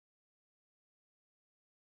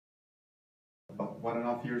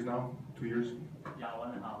1.5 years now, 2 years? Yeah,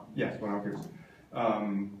 1.5. Yes, 1.5 years.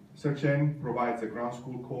 Skyamtes provides a ground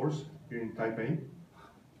school course here in Taipei.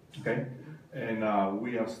 Okay, and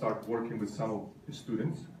we have started working with some of the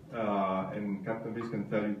students, and Captain Viz can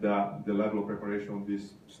tell you that the level of preparation of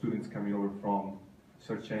these students coming over from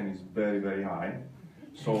Skyamtes is very, very high.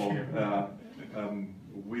 So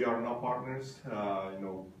we are not partners.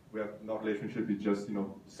 We have no relationship. We just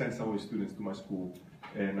send some of the students to my school,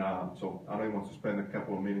 and so I don't want to spend a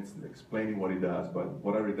couple of minutes explaining what it does, but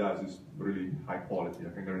whatever it does is really high quality. I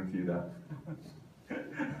can guarantee you that.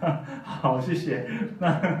 好，谢谢。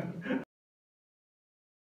那